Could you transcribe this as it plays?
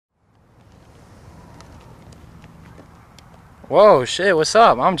Whoa, shit, what's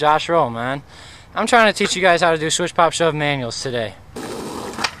up? I'm Josh Rohl, man. I'm trying to teach you guys how to do switch, pop, shove manuals today.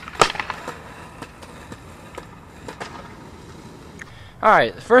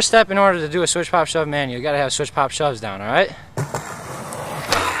 Alright, the first step in order to do a switch, pop, shove manual, you gotta have switch, pop, shoves down, alright?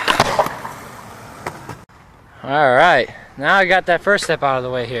 Alright, now I got that first step out of the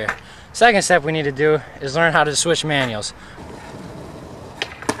way here. Second step we need to do is learn how to switch manuals.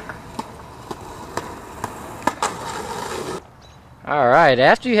 Alright,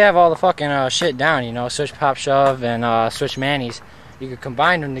 after you have all the fucking shit down, you know, switch, pop, shove, and switch manuals, you can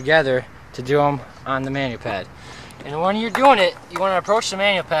combine them together to do them on the manual pad. And when you're doing it, you want to approach the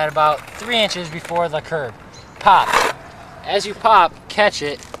manual pad about 3 inches before the curb. Pop. As you pop, catch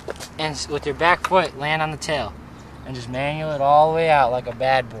it, and with your back foot, land on the tail. And just manual it all the way out like a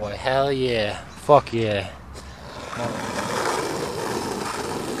bad boy. Hell yeah. Fuck yeah.